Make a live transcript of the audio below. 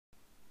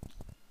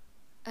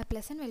A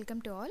pleasant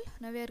welcome to all.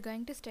 Now we are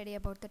going to study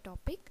about the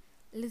topic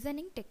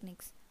listening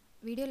techniques.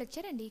 Video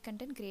lecture and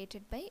e-content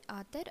created by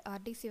author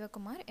R.D.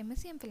 Sivakumar,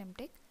 MSc MPhil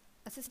Tech,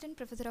 Assistant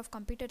Professor of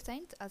Computer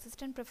Science,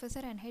 Assistant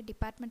Professor and Head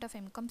Department of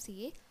MCom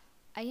CA,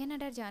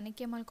 INR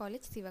Janakyamal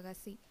College,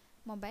 Sivagasi.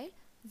 Mobile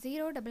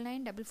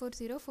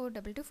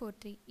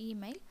 09944042243.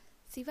 Email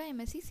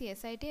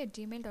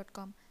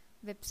sivamscsit@gmail.com.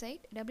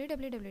 Website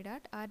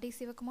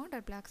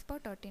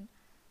www.rdsivakumar.blogspot.in.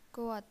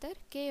 Co-author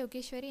K.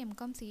 Yogeshwari,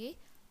 MCom CA,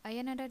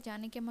 INR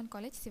Janakyamal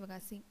College,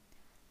 Sivagasi.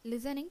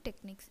 Listening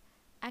techniques.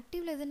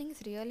 Active listening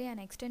is really an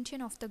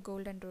extension of the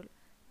golden rule.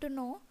 To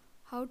know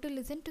how to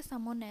listen to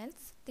someone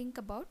else, think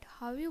about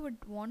how you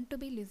would want to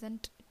be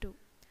listened to.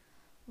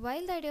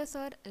 While the ideas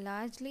are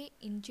largely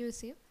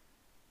intuitive,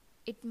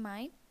 it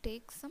might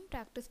take some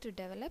practice to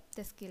develop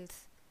the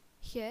skills.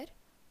 Here,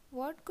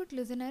 what good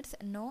listeners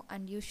know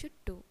and you should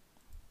do.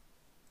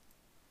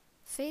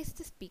 Face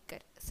the speaker.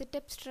 Sit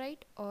up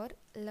straight or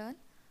lean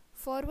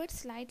forward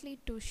slightly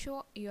to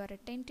show your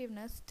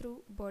attentiveness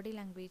through body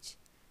language.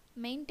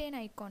 Maintain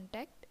eye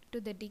contact to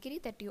the degree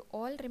that you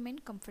all remain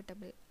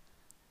comfortable.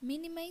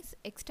 Minimize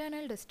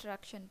external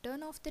distraction.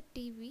 Turn off the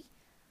TV,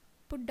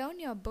 put down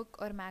your book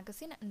or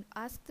magazine and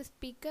ask the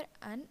speaker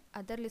and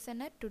other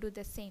listener to do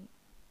the same.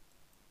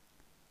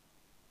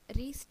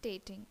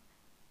 Restating.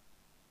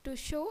 To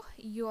show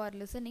you are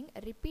listening,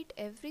 repeat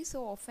every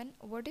so often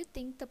what you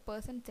think the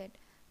person said,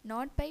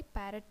 not by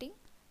parroting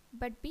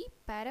but by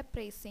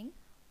paraphrasing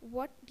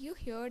what you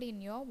heard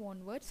in your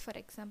own words. For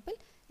example,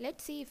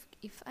 let's see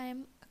if I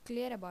am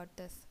clear about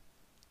this.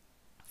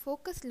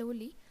 Focus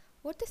slowly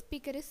what the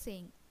speaker is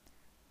saying.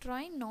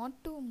 Try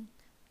not to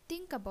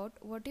think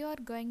about what you are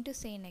going to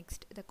say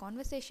next. The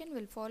conversation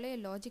will follow a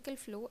logical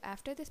flow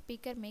after the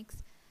speaker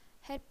makes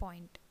her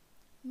point.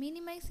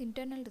 Minimize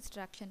internal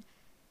distraction.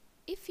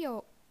 If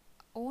your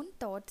own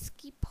thoughts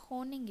keep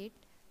honing it,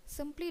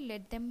 simply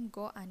let them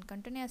go and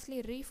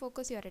continuously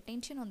refocus your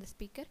attention on the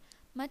speaker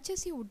much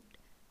as you would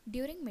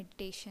during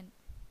meditation.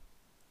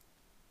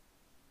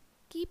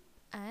 Keep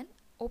an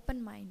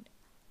open mind.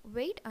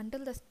 Wait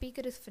until the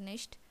speaker is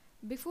finished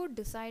before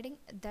deciding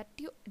that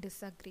you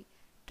disagree.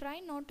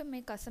 Try not to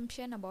make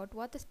assumption about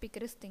what the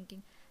speaker is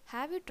thinking.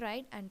 Have you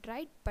tried and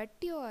tried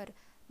but your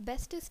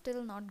best is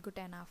still not good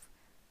enough?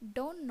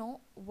 Don't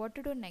know what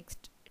to do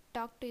next?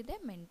 Talk to the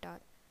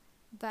mentor.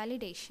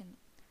 Validation.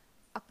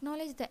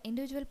 Acknowledge the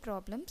individual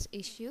problems,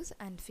 issues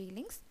and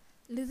feelings.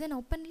 Listen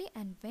openly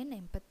and when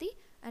empathy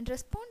and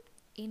respond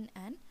in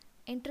an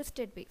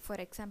interested way. For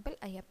example,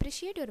 I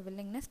appreciate your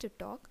willingness to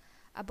talk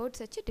about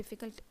such a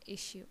difficult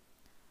issue.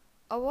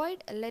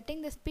 Avoid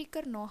letting the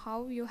speaker know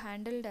how you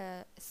handled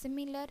a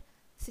similar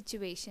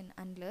situation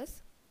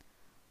unless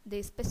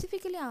they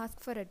specifically ask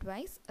for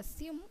advice.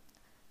 Assume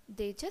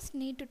they just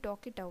need to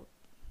talk it out.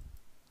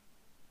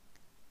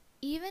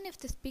 Even if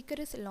the speaker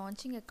is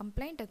launching a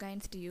complaint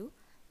against you,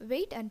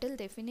 wait until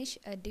they finish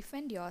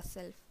defend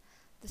yourself.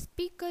 The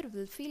speaker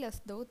will feel as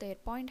though their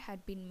point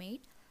had been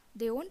made.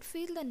 They won't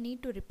feel the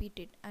need to repeat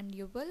it and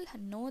you will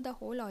know the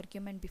whole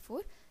argument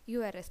before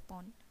you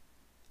respond.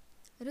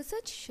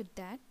 Research shows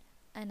that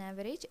on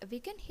average we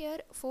can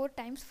hear 4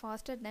 times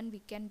faster than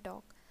we can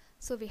talk.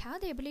 So we have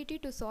the ability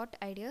to sort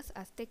ideas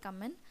as they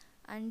come in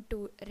and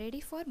to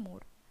ready for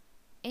more.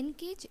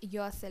 Engage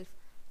yourself.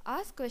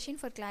 Ask question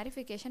for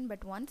clarification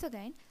but once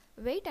again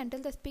wait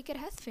until the speaker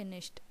has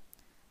finished.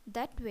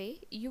 That way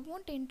you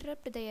won't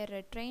interrupt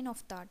their train of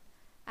thought.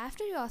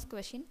 After you ask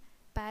question,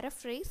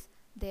 paraphrase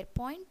their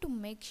point to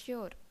make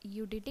sure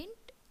you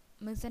didn't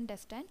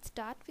misunderstand.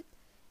 Start with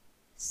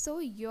so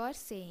you're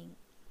saying.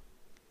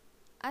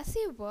 As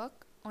you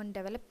work on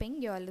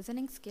developing your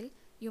listening skill,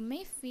 you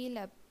may feel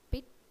a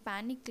bit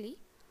panicky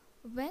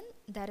when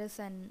there is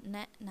a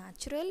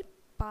natural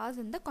pause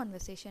in the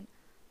conversation.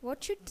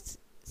 What should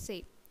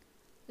say?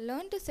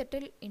 Learn to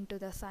settle into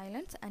the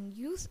silence and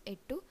use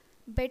it to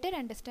better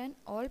understand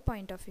all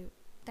point of view.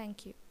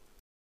 Thank you.